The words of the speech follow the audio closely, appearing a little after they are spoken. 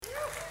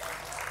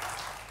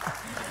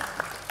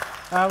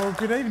Well,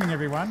 good evening,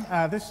 everyone.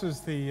 This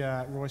is the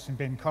Royce and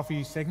Ben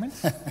coffee segment.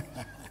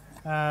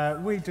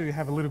 We do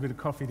have a little bit of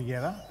coffee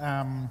together.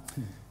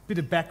 Bit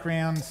of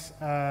background,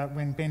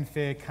 when Ben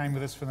Fair came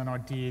with us with an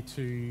idea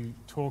to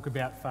talk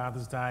about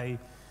Father's Day,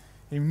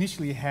 he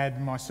initially had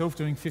myself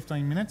doing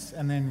 15 minutes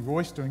and then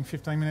Royce doing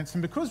 15 minutes.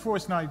 And because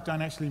Royce and I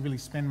don't actually really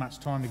spend much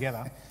time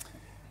together,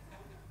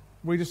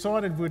 we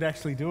decided we'd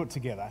actually do it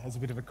together as a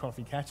bit of a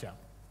coffee catch-up.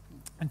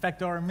 In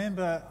fact, I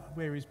remember,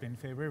 where is Ben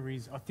Fair? Where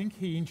is? I think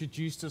he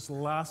introduced us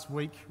last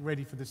week,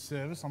 ready for this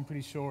service, I'm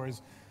pretty sure,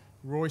 as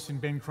Royce and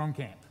Ben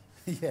Cronkamp.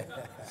 Yeah.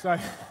 So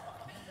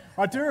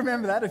I do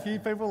remember that. A few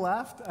people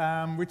laughed,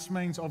 which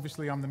means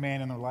obviously I'm the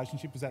man in the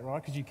relationship. Is that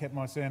right? Because you kept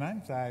my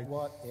surname. So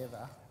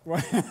Whatever.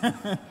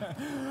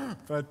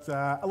 But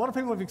a lot of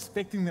people are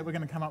expecting that we're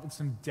going to come up with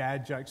some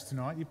dad jokes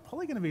tonight. You're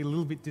probably going to be a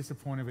little bit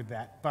disappointed with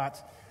that,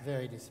 but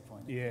Very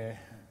disappointed. yeah.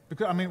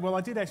 Because,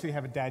 I did actually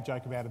have a dad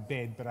joke about a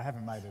bed, but I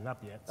haven't made it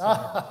up yet.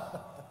 So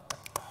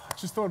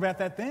just thought about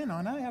that then.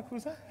 I know, how cool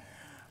is that?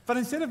 But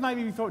instead of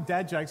maybe we thought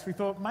dad jokes, we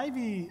thought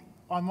maybe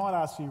I might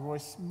ask you,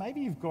 Royce,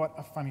 maybe you've got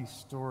a funny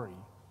story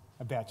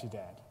about your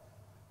dad.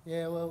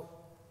 Yeah, well,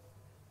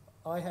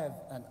 I have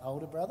an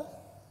older brother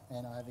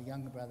and I have a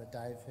younger brother,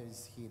 Dave,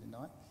 who's here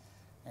tonight.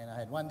 And I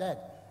had one dad.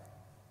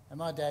 And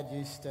my dad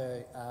used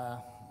to,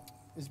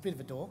 was a bit of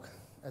a dork,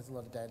 as a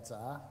lot of dads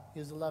are. He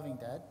was a loving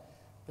dad.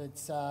 But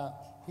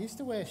he used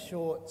to wear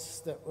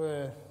shorts that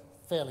were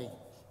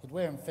he'd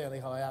wear them fairly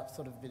high up,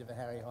 sort of a bit of a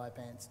Harry high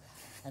pants.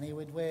 And he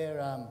would wear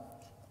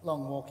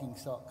long walking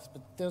socks.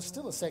 But there was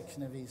still a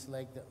section of his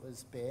leg that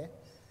was bare.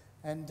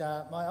 And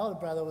my older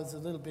brother was a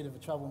little bit of a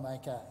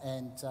troublemaker.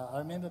 And I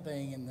remember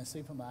being in the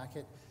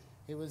supermarket.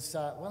 It was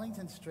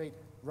Wellington Street,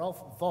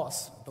 Rolf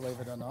Voss, believe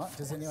it or not.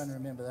 Does anyone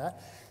remember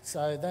that?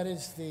 So that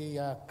is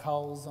the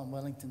Coles on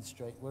Wellington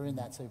Street. We're in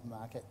that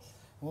supermarket.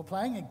 And we're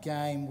playing a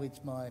game which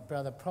my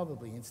brother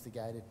probably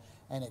instigated,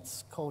 and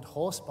it's called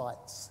Horse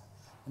Bites.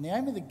 And the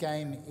aim of the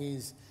game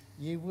is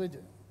you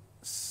would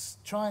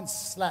try and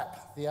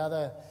slap the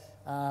other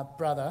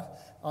brother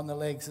on the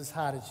legs as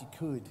hard as you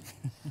could.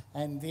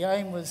 And the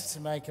aim was to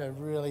make a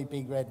really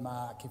big red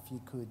mark if you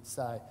could.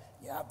 So,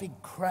 yeah, a big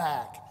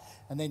crack.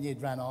 And then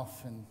you'd run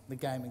off and the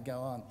game would go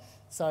on.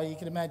 So you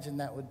can imagine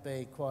that would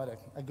be quite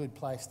a good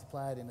place to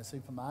play it in a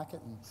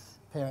supermarket, and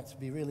parents would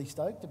be really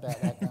stoked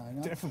about that going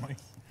on. Definitely.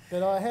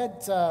 But I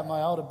had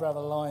my older brother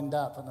lined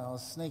up and I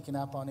was sneaking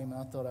up on him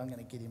and I thought I'm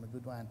going to get him a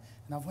good one.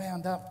 And I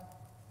wound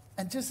up,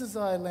 and just as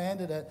I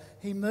landed it,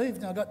 he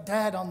moved and I got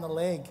Dad on the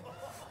leg.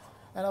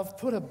 And I've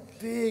put a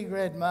big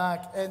red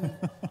mark, and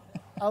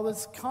I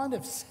was kind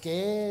of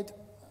scared,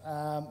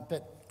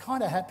 but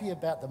kind of happy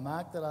about the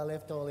mark that I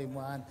left all in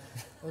one.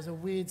 It was a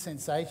weird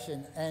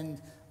sensation.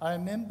 And I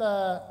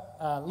remember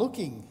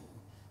looking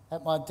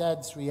at my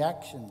dad's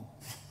reaction.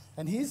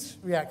 And his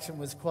reaction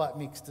was quite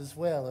mixed as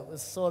well. It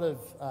was sort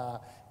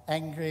of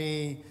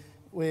angry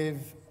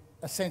with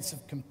a sense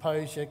of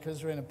composure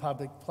because we're in a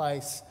public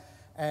place.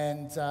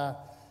 And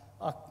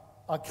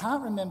I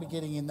can't remember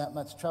getting in that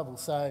much trouble.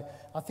 So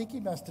I think he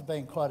must have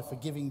been quite a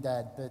forgiving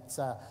dad. But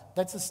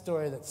that's a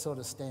story that sort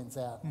of stands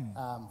out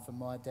for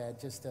my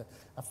dad. Just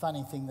a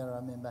funny thing that I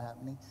remember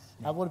happening.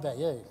 What about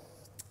you?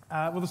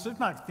 Well, the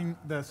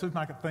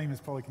supermarket theme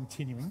is probably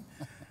continuing.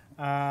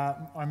 I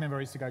remember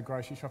I used to go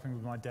grocery shopping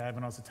with my dad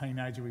when I was a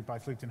teenager. We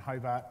both lived in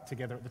Hobart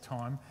together at the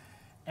time.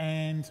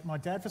 And my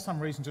dad, for some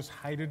reason, just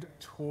hated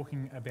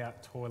talking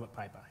about toilet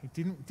paper. He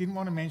didn't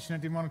want to mention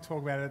it, didn't want to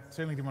talk about it,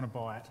 certainly didn't want to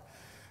buy it.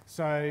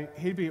 So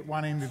he'd be at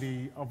one end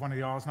of one of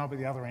the aisles and I'd be at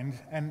the other end.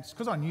 And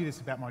because I knew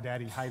this about my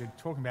dad, he hated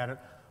talking about it,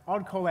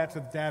 I'd call out to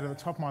the dad at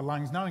the top of my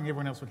lungs, knowing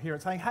everyone else would hear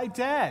it, saying, "Hey,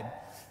 Dad,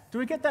 do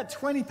we get that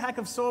 20-pack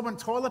of sorbent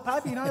toilet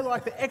paper? You know,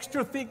 like the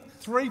extra thick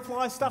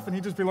 3-ply stuff?" And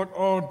he'd just be like,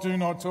 "Oh, do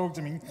not talk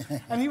to me."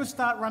 And he would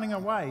start running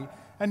away.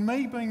 And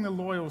me being the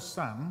loyal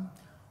son,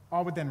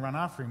 I would then run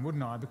after him,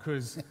 wouldn't I?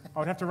 Because I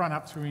would have to run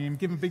up to him,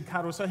 give him a big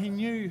cuddle, so he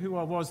knew who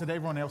I was, that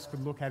everyone else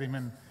could look at him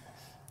and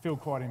feel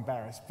quite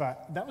embarrassed.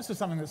 But that was just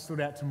something that stood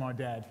out to my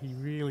dad. He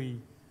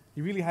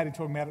really hated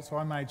talking about it, so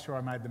I made sure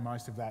I made the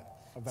most of that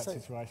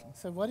situation.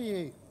 So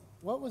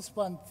what was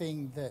one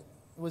thing that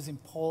was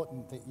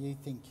important that you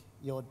think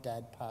your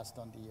dad passed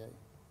on to you?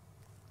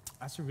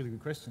 That's a really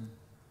good question.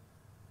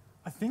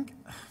 I think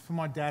for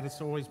my dad,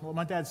 it's always... Well,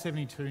 my dad's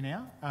 72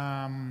 now,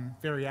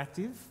 very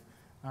active,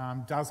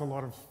 does a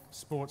lot of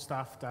sport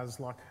stuff, does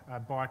like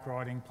bike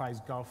riding, plays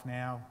golf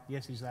now.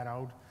 Yes, he's that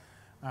old.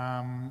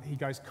 He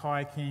goes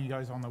kayaking, he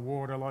goes on the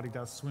water a lot, he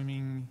does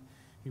swimming,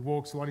 he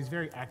walks a lot, he's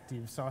very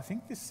active. So I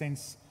think this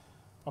sense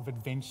of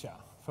adventure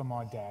for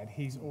my dad,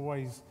 he's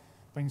always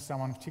been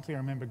someone, particularly I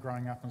remember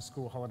growing up on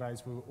school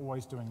holidays, we were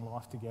always doing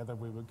life together,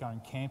 we were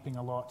going camping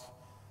a lot.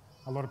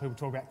 A lot of people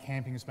talk about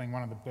camping as being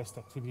one of the best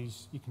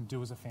activities you can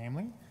do as a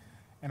family.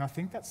 And I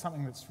think that's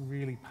something that's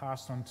really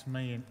passed on to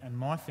me and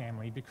my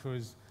family,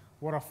 because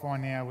what I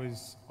find now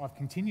is I've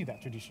continued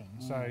that tradition.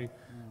 So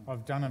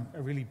I've done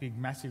a really big,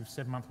 massive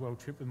 7-month world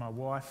trip with my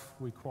wife.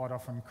 We quite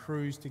often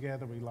cruise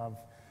together. We love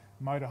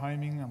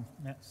motorhoming. I'm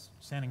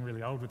sounding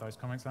really old with those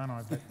comments, aren't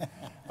I?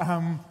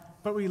 But,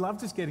 But we love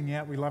just getting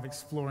out. We love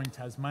exploring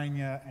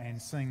Tasmania and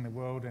seeing the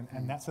world, and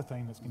that's a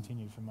theme that's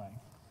continued for me.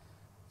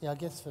 Yeah, I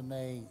guess for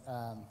me,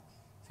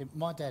 see,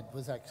 my dad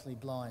was actually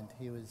blind.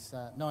 He was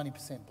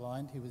 90%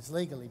 blind. He was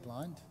legally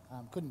blind,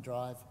 couldn't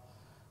drive.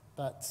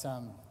 But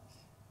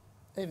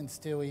even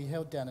still, he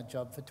held down a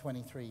job for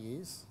 23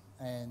 years,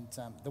 and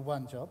the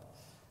one job.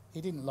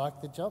 He didn't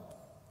like the job.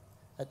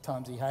 At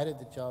times he hated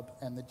the job,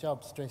 and the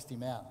job stressed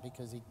him out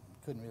because he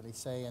couldn't really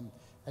see, and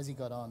as he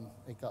got on,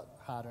 it got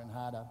harder and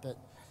harder. But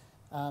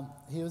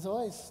he was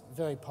always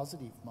very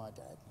positive, my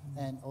dad,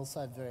 and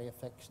also very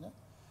affectionate.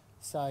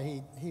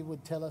 So he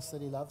would tell us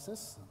that he loves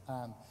us.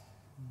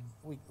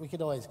 We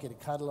could always get a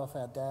cuddle off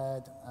our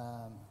dad,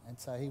 and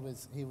so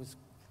he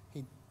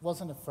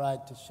wasn't afraid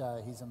to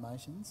show his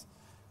emotions.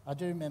 I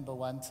do remember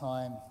one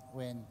time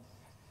when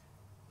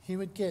he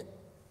would get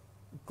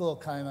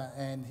glaucoma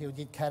and he would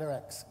get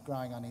cataracts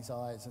growing on his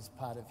eyes as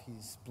part of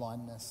his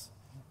blindness.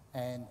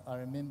 And I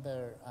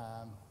remember,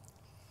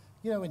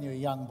 when you're a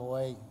young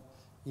boy,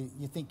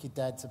 you think your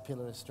dad's a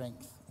pillar of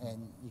strength,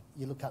 and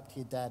you look up to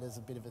your dad as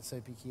a bit of a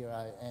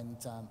superhero. And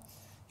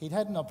he'd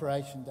had an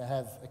operation to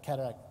have a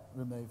cataract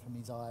removed from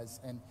his eyes,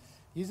 and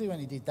usually when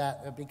he did that,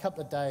 it'd be a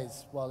couple of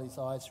days while his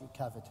eyes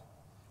recovered.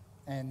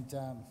 And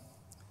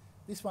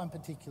this one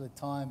particular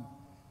time,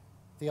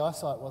 the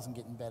eyesight wasn't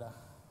getting better,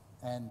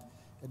 and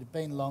it had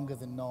been longer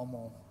than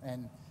normal.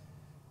 And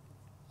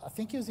I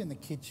think he was in the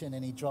kitchen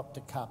and he dropped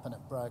a cup and it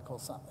broke or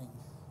something.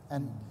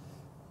 And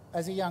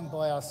as a young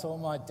boy, I saw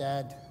my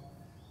dad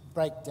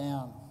break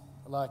down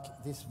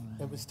like this.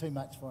 It was too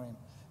much for him.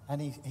 And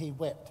he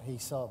wept, he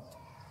sobbed.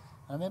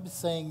 I remember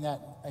seeing that,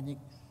 and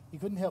you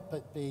couldn't help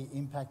but be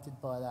impacted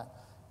by that.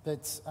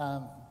 But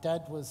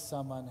Dad was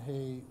someone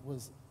who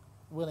was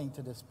willing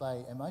to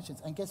display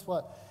emotions. And guess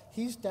what?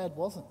 His dad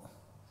wasn't.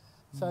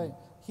 So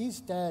his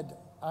dad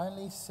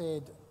only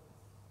said,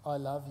 "I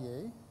love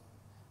you,"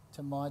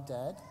 to my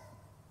dad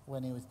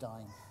when he was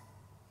dying.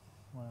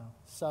 Wow.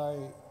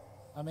 So,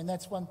 I mean,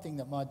 that's one thing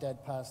that my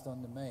dad passed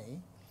on to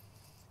me.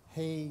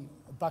 He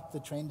bucked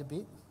the trend a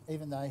bit,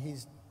 even though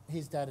his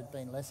dad had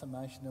been less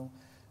emotional.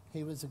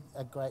 He was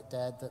a great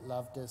dad that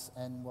loved us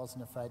and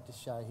wasn't afraid to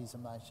show his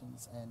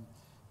emotions and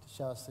to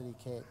show us that he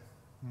cared.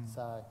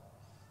 So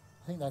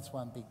I think that's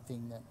one big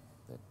thing that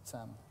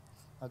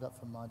I got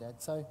from my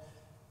dad. So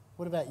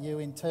what about you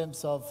in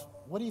terms of,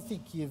 what do you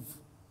think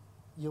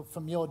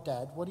from your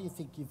dad, what do you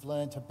think you've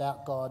learnt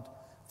about God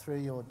through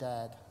your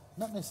dad?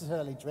 Not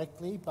necessarily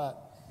directly, but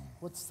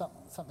what's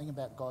something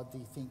about God do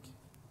you think?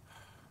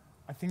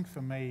 I think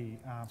for me,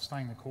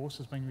 staying the course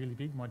has been really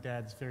big. My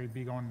dad's very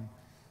big on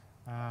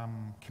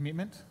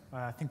commitment.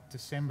 I think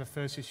December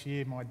 1st this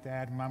year, my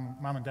dad, mum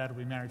and dad will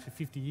be married for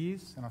 50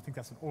 years, and I think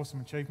that's an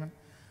awesome achievement.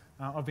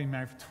 I've been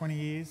married for 20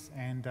 years,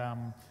 and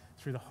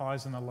through the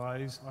highs and the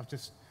lows, I've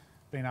just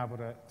been able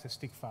to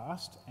stick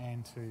fast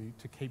and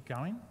to keep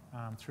going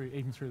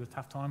even through the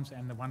tough times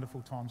and the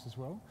wonderful times as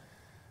well.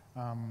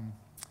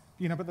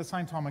 But at the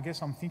same time, I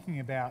guess I'm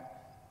thinking about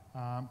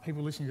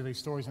people listening to these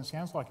stories, and it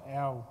sounds like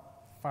our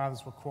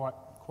fathers were quite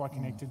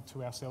connected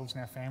to ourselves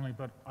and our family,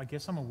 but I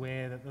guess I'm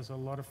aware that there's a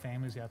lot of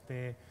families out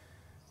there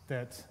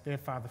that their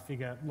father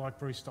figure, like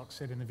Bruce Stock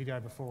said in the video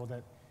before,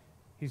 that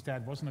his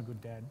dad wasn't a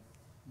good dad.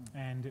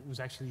 And it was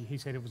actually, he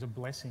said it was a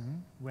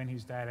blessing when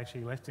his dad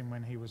actually left him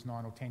when he was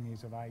 9 or 10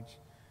 years of age.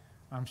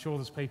 I'm sure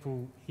there's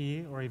people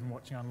here or even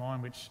watching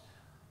online which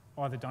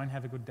either don't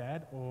have a good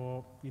dad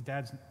or your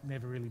dad's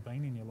never really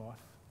been in your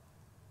life.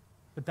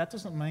 But that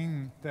doesn't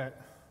mean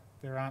that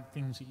there aren't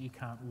things that you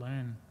can't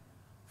learn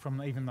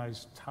from even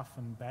those tough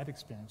and bad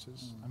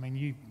experiences. I mean,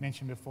 you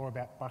mentioned before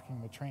about bucking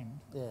the trend.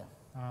 Yeah.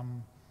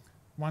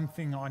 One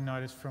thing I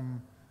noticed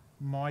from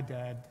my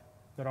dad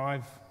that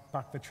I've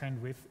bucked the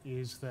trend with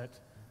is that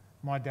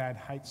my dad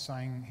hates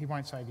saying, he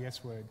won't say the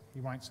S word,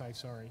 he won't say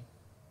sorry.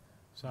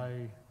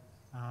 So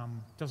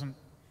doesn't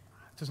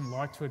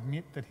like to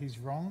admit that he's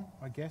wrong,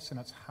 I guess, and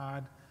it's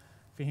hard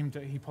for him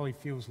he probably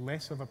feels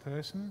less of a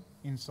person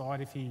inside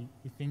if he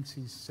thinks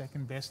he's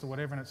second best or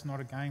whatever, and it's not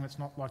a game, it's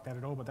not like that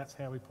at all, but that's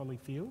how he probably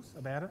feels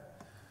about it.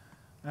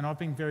 And I've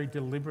been very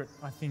deliberate,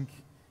 I think,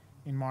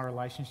 in my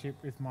relationship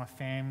with my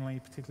family,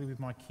 particularly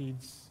with my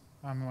kids,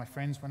 my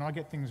friends. When I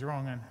get things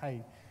wrong, and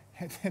hey,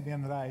 at the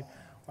end of the day,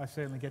 I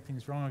certainly get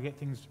things wrong. I get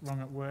things wrong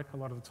at work a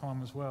lot of the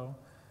time as well.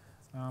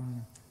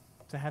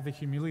 To have the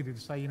humility to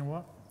say, you know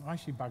what, I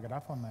actually buggered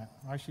up on that.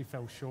 I actually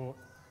fell short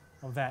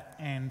of that,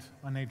 and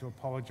I need to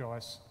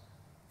apologise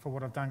for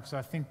what I've done, because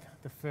I think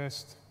the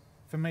first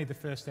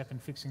step in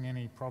fixing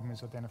any problem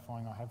is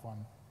identifying I have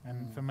one.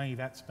 And for me,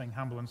 that's being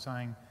humble and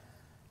saying,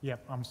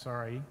 yep, I'm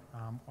sorry,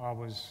 I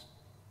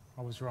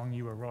was wrong,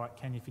 you were right,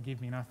 can you forgive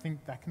me? And I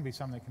think that can be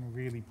something that can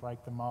really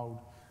break the mould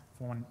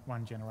from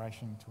one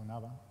generation to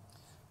another.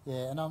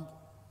 Yeah, and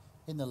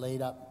in the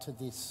lead up to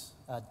this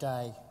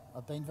day,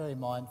 I've been very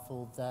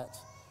mindful that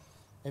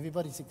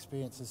everybody's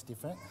experience is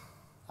different.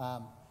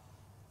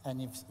 And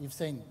you've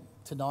seen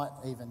tonight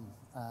even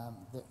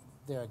that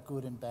there are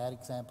good and bad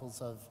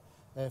examples of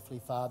earthly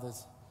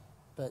fathers,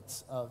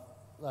 but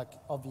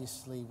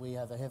obviously we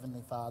have a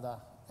heavenly Father,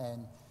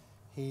 and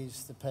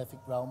he's the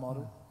perfect role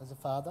model as a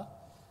father.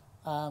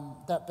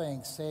 That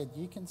being said,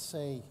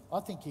 I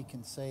think you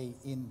can see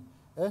in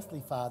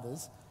earthly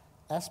fathers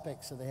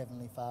aspects of the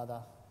Heavenly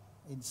Father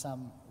in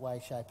some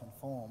way, shape and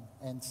form.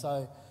 And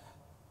so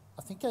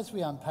I think as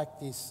we unpack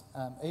this,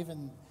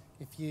 even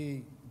if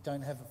you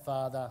don't have a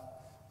father,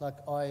 like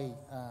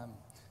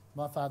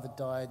my father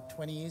died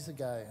 20 years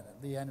ago.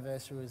 The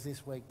anniversary was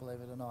this week, believe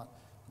it or not.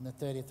 On the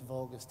 30th of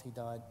August, he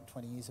died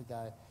 20 years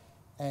ago.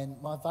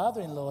 And my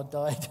father-in-law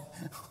died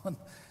on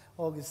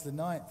August the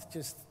 9th,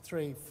 just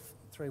three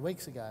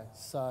weeks ago.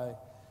 So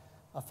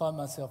I find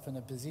myself in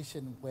a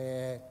position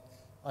where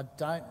I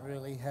don't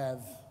really have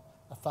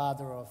a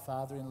father or a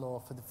father-in-law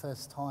for the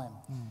first time.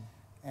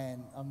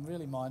 And I'm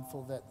really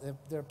mindful that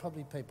there are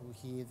probably people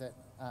here that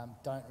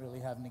don't really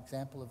have an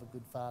example of a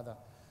good father.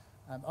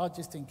 I'd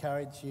just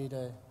encourage you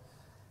to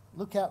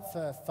look out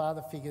for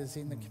father figures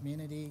in the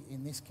community,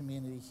 in this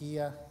community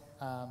here,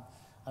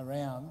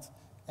 around,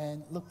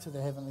 and look to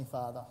the Heavenly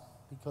Father,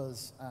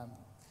 because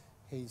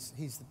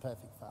he's the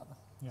perfect father.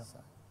 Yeah. So.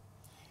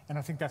 And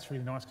I think that's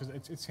really nice, because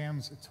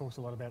it talks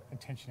a lot about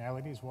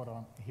intentionality, is what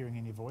I'm hearing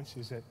in your voice,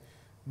 is that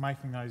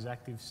making those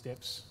active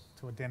steps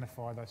to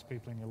identify those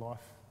people in your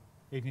life.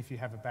 Even if you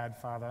have a bad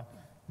father,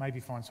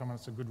 maybe find someone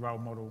that's a good role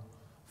model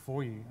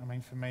for you. I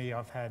mean, for me,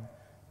 I've had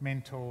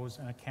mentors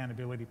and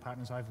accountability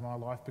partners over my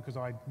life, because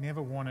I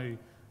never want to,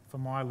 for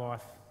my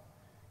life,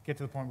 get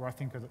to the point where I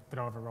think that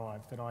I've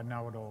arrived, that I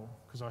know it all,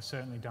 because I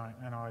certainly don't.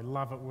 And I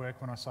love at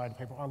work when I say to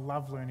people, I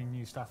love learning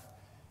new stuff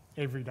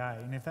every day.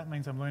 And if that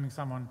means I'm learning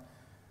someone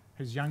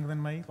who's younger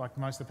than me, like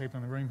most of the people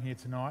in the room here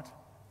tonight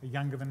are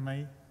younger than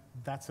me,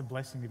 that's a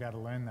blessing to be able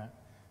to learn that.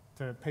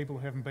 To people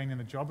who haven't been in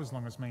the job as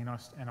long as me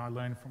and I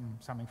learn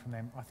something from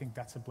them, I think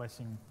that's a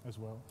blessing as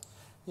well.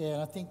 Yeah,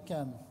 and I think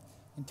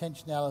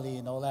intentionality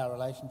in all our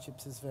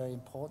relationships is very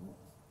important.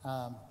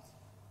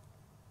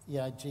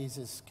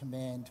 Jesus'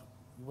 command,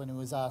 when he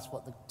was asked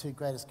what the two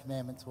greatest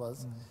commandments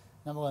was,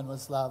 number one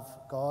was love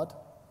God,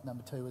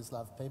 number two was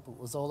love people.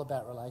 It was all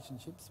about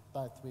relationships,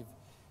 both with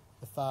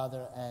the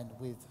Father and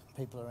with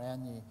people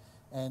around you.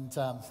 And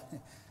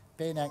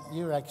Ben,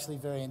 you were actually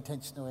very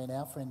intentional in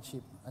our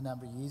friendship a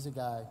number of years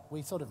ago.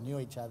 We sort of knew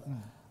each other,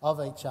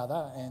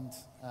 and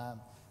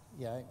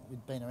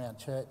we'd been around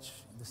church,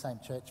 the same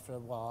church for a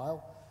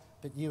while.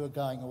 But you were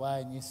going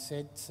away, and you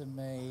said to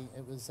me,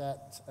 it was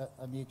at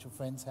a mutual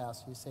friend's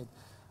house, you said,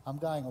 I'm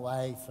going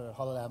away for a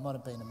holiday. I might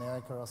have been in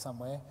America or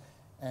somewhere.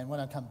 And when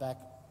I come back,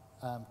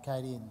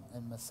 Katie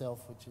and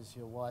myself, which is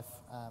your wife,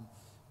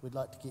 we'd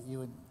like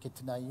to get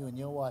to know you and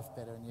your wife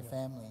better and your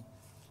family.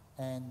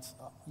 And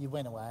you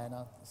went away, and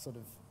I sort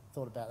of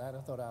thought about that.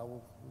 I thought,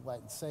 we'll wait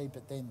and see.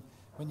 But then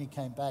when you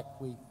came back,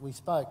 we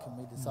spoke and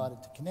we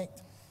decided to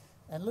connect.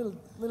 And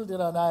little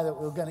did I know that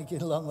we were going to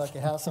get along like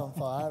a house on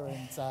fire.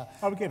 And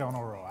I would get on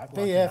all right.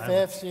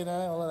 BFFs,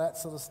 all of that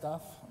sort of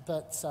stuff.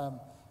 But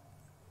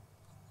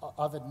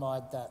I've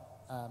admired that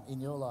in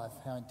your life,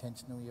 how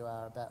intentional you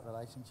are about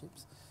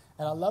relationships.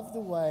 And I love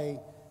the way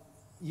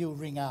you'll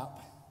ring up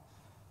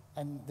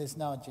and there's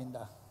no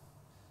agenda.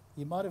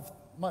 You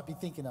might be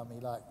thinking of me,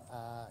 like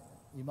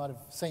you might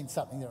have seen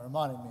something that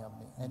reminded me of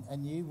me,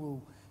 and you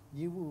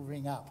will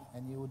ring up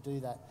and you will do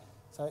that.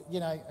 So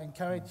I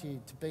encourage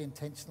you to be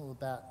intentional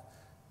about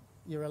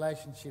your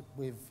relationship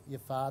with your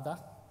father,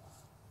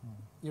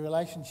 your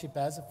relationship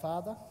as a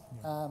father.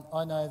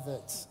 I know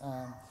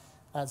that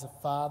as a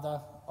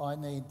father, I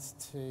need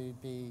to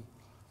be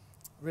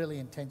really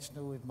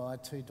intentional with my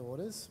two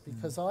daughters,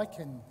 because I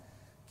can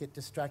get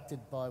distracted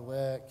by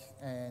work,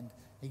 and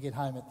you get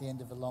home at the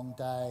end of a long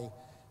day,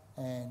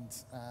 and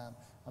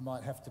I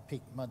might have to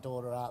pick my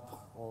daughter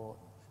up or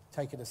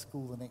take her to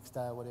school the next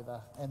day or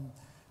whatever. And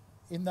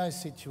in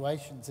those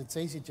situations, it's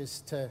easy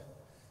just to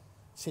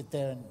sit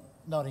there and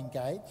not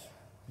engage.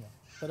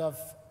 But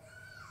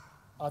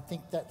I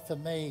think that for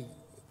me,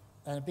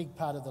 and a big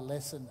part of the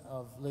lesson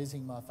of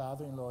losing my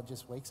father-in-law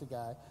just weeks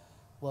ago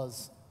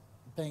was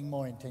being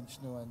more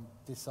intentional and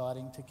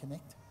deciding to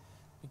connect,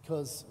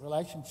 because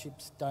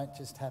relationships don't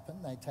just happen.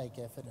 They take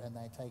effort, and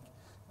they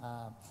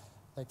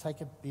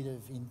take a bit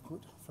of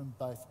input from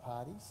both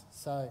parties.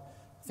 So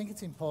I think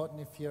it's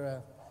important, if you're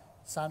a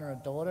son or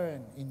a daughter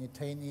and in your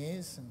teen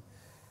years, and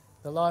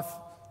the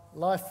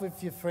life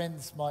with your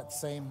friends might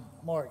seem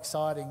more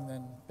exciting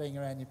than being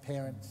around your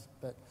parents,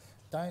 but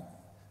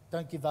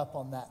don't give up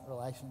on that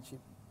relationship,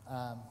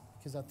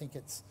 because I think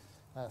it's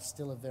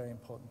still a very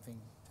important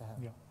thing to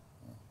have.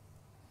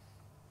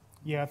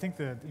 Yeah, I think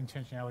the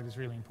intentionality is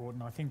really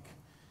important. I think,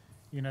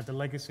 the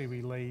legacy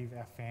we leave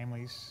our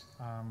families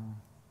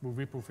will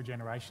ripple for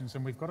generations.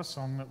 And we've got a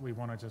song that we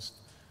want to just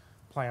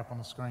play up on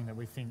the screen that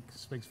we think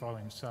speaks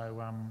volumes.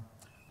 So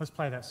let's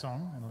play that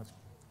song and let's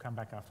come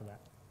back after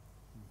that.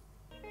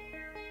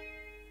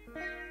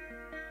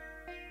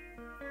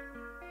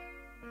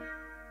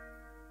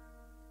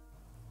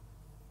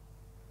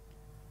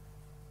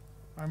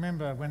 I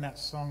remember when that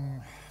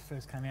song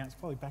first came out, it's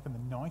probably back in the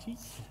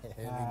 90s.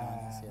 Early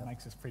 90s, yeah.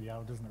 Makes us pretty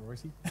old, doesn't it,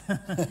 Royce?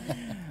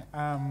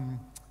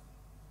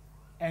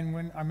 And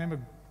when I remember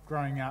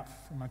growing up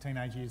in my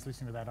teenage years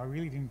listening to that, I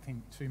really didn't think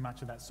too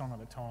much of that song at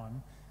the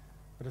time.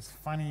 But it's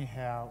funny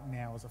how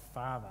now as a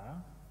father,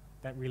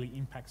 that really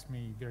impacts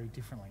me very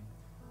differently.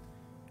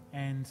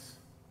 And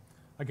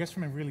I guess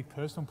from a really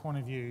personal point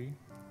of view,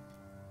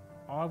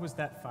 I was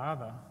that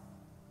father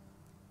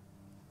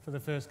for the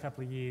first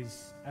couple of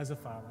years as a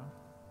father.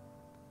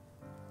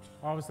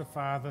 I was the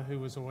father who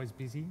was always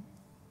busy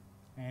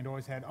and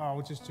always had, oh,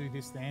 I'll just do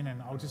this then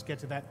and I'll just get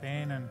to that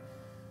then and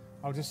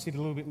I'll just sit a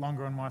little bit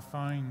longer on my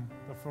phone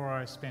before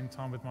I spend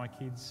time with my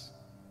kids.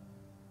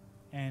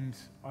 And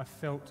I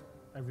felt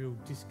a real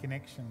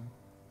disconnection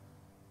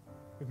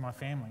with my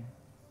family.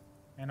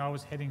 And I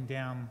was heading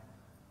down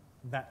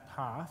that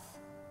path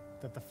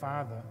that the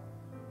Father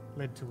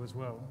led to as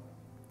well.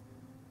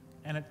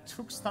 And it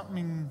took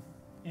something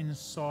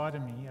inside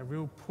of me, a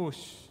real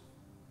push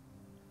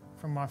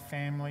from my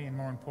family and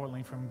more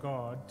importantly from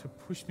God, to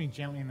push me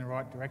gently in the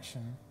right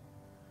direction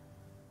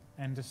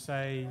and to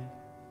say,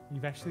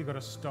 you've actually got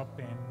to stop,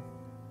 Ben,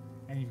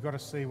 and you've got to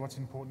see what's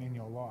important in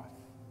your life.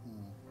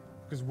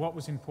 Because what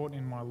was important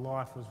in my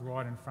life was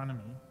right in front of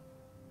me,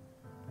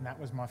 and that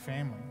was my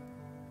family.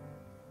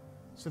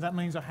 So that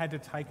means I had to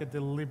take a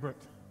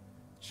deliberate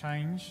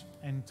change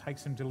and take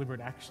some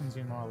deliberate actions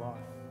in my life.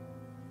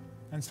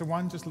 And so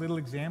one just little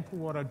example,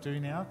 what I do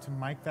now to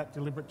make that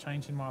deliberate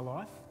change in my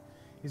life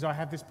is I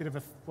have this bit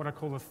of what I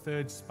call a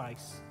third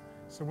space.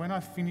 So when I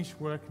finish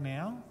work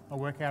now, I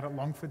work out at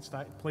Longford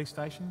Police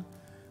Station.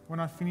 When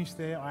I finish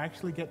there, I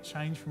actually get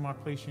changed from my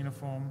police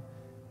uniform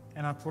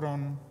and I put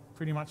on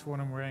pretty much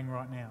what I'm wearing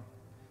right now.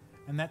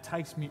 And that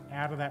takes me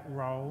out of that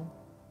role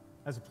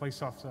as a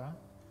police officer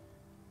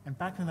and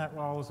back in that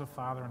role as a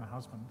father and a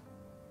husband.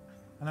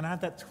 And then I have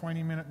that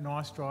 20-minute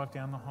nice drive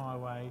down the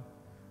highway,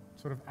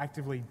 sort of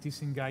actively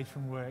disengaged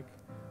from work.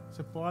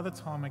 So by the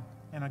time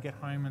I get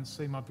home and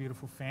see my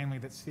beautiful family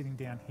that's sitting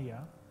down here,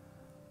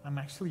 I'm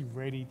actually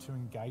ready to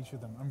engage with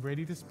them. I'm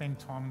ready to spend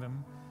time with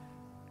them.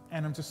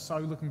 And I'm just so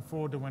looking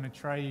forward to when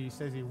Atreyu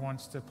says he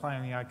wants to play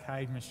on the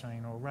arcade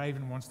machine, or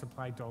Raven wants to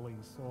play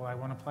dollies, or they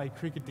want to play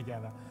cricket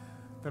together,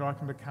 that I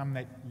can become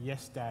that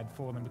yes dad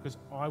for them, because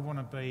I want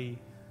to be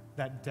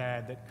that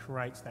dad that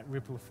creates that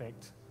ripple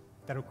effect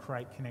that'll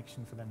create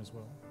connection for them as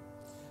well.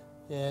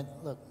 Yeah,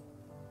 look,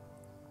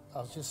 I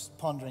was just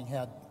pondering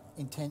how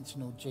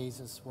intentional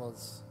Jesus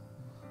was.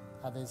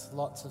 There's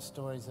lots of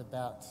stories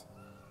about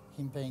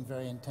him being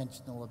very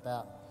intentional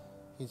about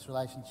his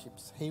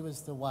relationships. He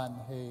was the one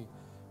who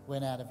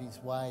went out of his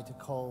way to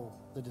call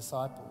the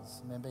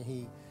disciples. Remember,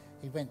 he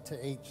went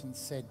to each and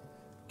said,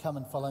 come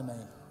and follow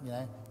me,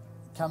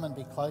 come and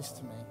be close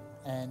to me.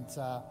 And,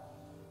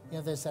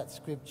 there's that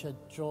scripture,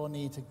 draw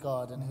near to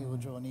God and he will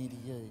draw near to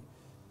you.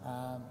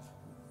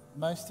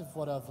 Most of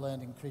what I've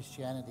learned in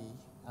Christianity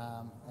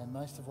and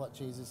most of what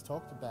Jesus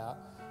talked about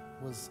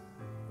was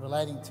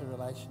relating to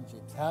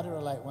relationships, how to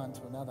relate one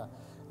to another.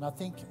 And I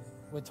think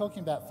we're talking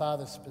about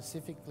fathers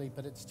specifically,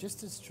 but it's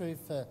just as true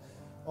for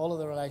all of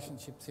the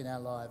relationships in our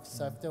lives.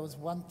 So if there was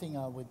one thing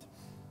I would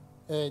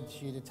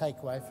urge you to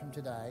take away from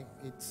today,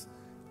 it's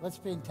let's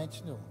be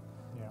intentional.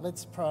 Yeah.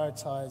 Let's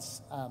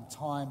prioritise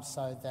time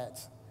so that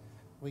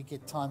we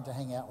get time to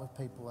hang out with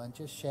people and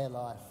just share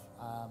life,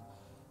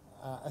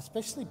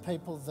 especially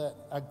people that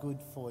are good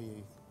for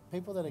you,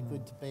 people that are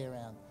good to be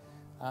around.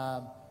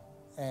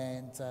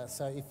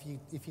 So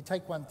if you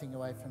take one thing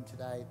away from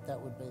today,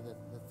 that would be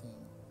the thing.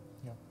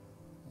 Yeah.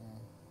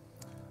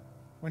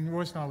 When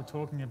Royce and I were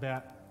talking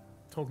about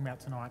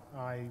tonight,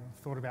 I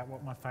thought about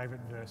what my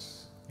favourite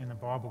verse in the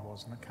Bible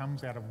was, and it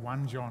comes out of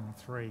 1 John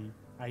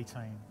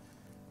 3:18,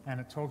 and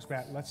it talks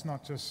about let's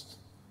not just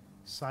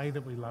say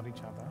that we love each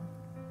other,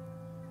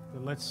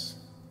 but let's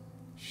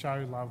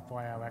show love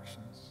by our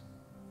actions.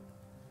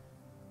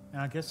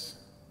 And I guess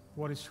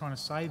what it's trying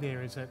to say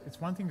there is that it's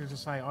one thing to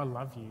just say I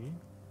love you,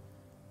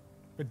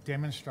 but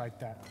demonstrate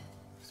that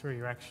through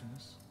your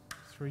actions,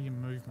 through your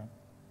movement,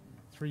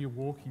 through your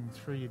walking,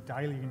 through your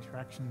daily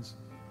interactions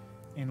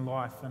in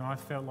life. And I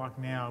felt like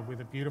now,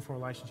 with a beautiful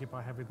relationship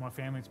I have with my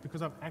family, it's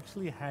because I've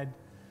actually had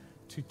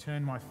to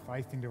turn my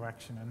faith into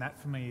action. And that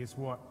for me is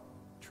what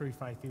true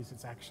faith is,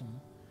 it's action.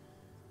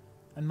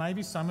 And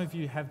maybe some of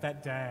you have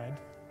that dad,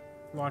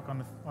 like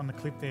on the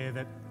clip there,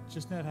 that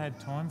just never had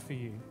time for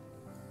you.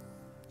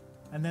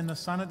 And then the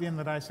son at the end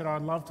of the day said,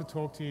 I'd love to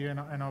talk to you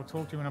and I'll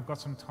talk to you when I've got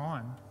some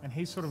time. And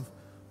he sort of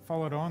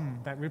followed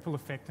on that ripple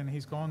effect and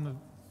he's gone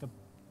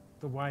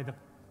the way,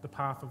 the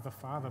path of the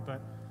father,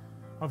 but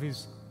of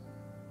his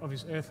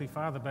earthly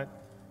father. But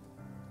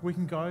we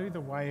can go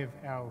the way of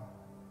our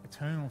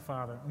eternal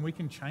Father, and we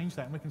can change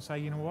that, and we can say,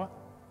 you know what?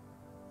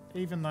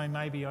 Even though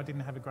maybe I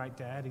didn't have a great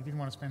dad, he didn't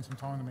want to spend some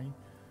time with me,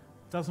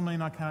 doesn't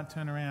mean I can't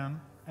turn around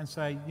and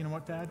say, you know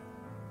what, Dad?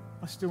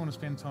 I still want to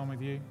spend time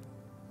with you.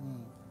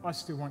 I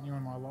still want you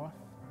in my life.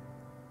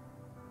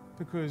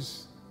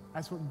 Because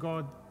that's what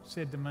God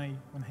said to me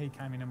when he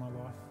came into my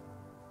life.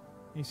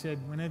 He said,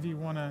 whenever you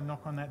want to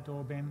knock on that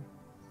door, Ben,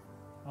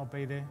 I'll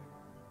be there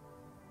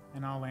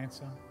and I'll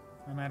answer,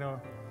 no matter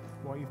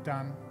what you've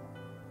done,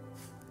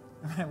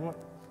 no matter what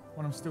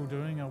I'm still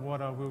doing or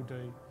what I will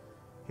do.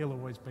 He'll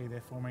always be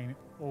there for me and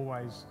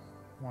always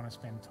want to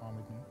spend time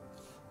with me.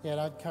 Yeah,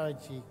 and I'd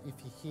encourage you, if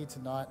you're here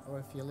tonight or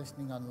if you're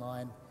listening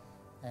online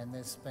and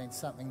there's been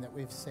something that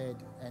we've said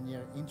and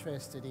you're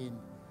interested in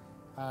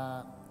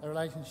a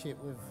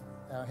relationship with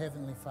our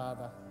Heavenly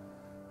Father,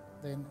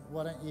 then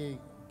why don't you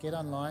get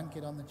online,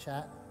 get on the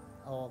chat,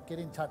 or get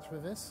in touch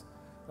with us.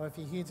 Or if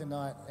you're here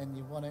tonight and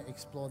you want to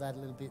explore that a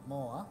little bit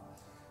more,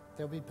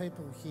 there'll be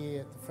people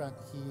here at the front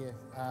here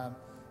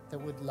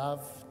that would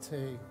love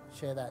to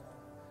share that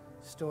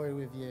story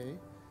with you.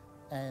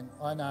 And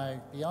I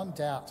know beyond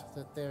doubt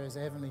that there is a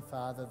Heavenly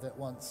Father that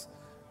wants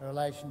a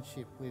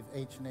relationship with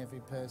each and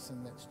every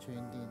person that's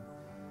tuned in.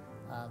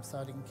 So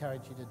I'd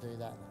encourage you to do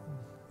that.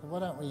 So why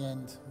don't we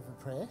end with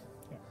a prayer?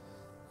 Yeah.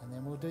 And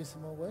then we'll do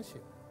some more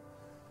worship.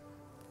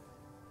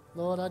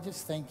 Lord, I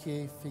just thank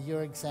you for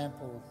your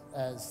example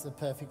as the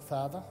perfect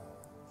Father.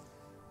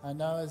 I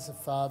know as a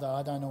father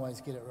I don't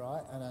always get it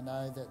right, and I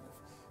know that,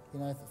 you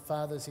know, the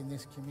fathers in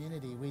this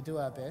community, we do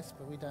our best,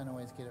 but we don't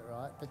always get it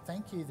right. But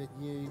thank you that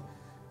you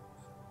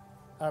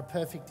are a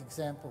perfect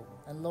example.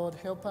 And Lord,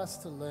 help us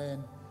to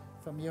learn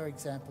from your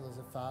example as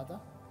a father.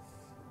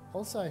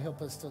 Also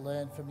help us to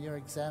learn from your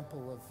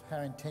example of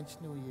how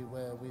intentional you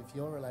were with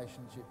your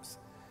relationships.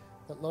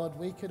 That, Lord,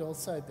 we could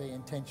also be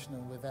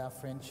intentional with our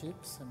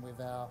friendships and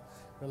with our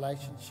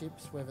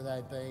relationships, whether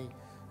they be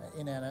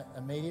in our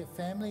immediate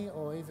family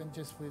or even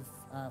just with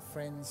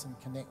friends and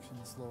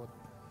connections, Lord.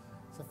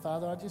 So,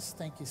 Father, I just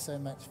thank you so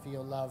much for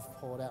your love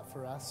poured out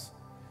for us.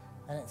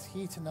 And it's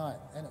here tonight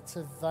and it's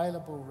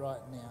available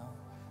right now.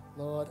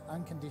 Lord,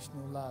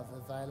 unconditional love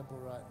available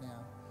right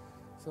now.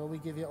 So we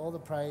give you all the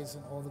praise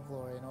and all the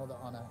glory and all the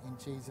honour in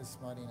Jesus'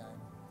 mighty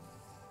name.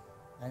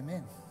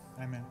 Amen.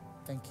 Amen.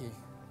 Thank you.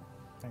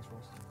 Thanks,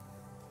 Royce.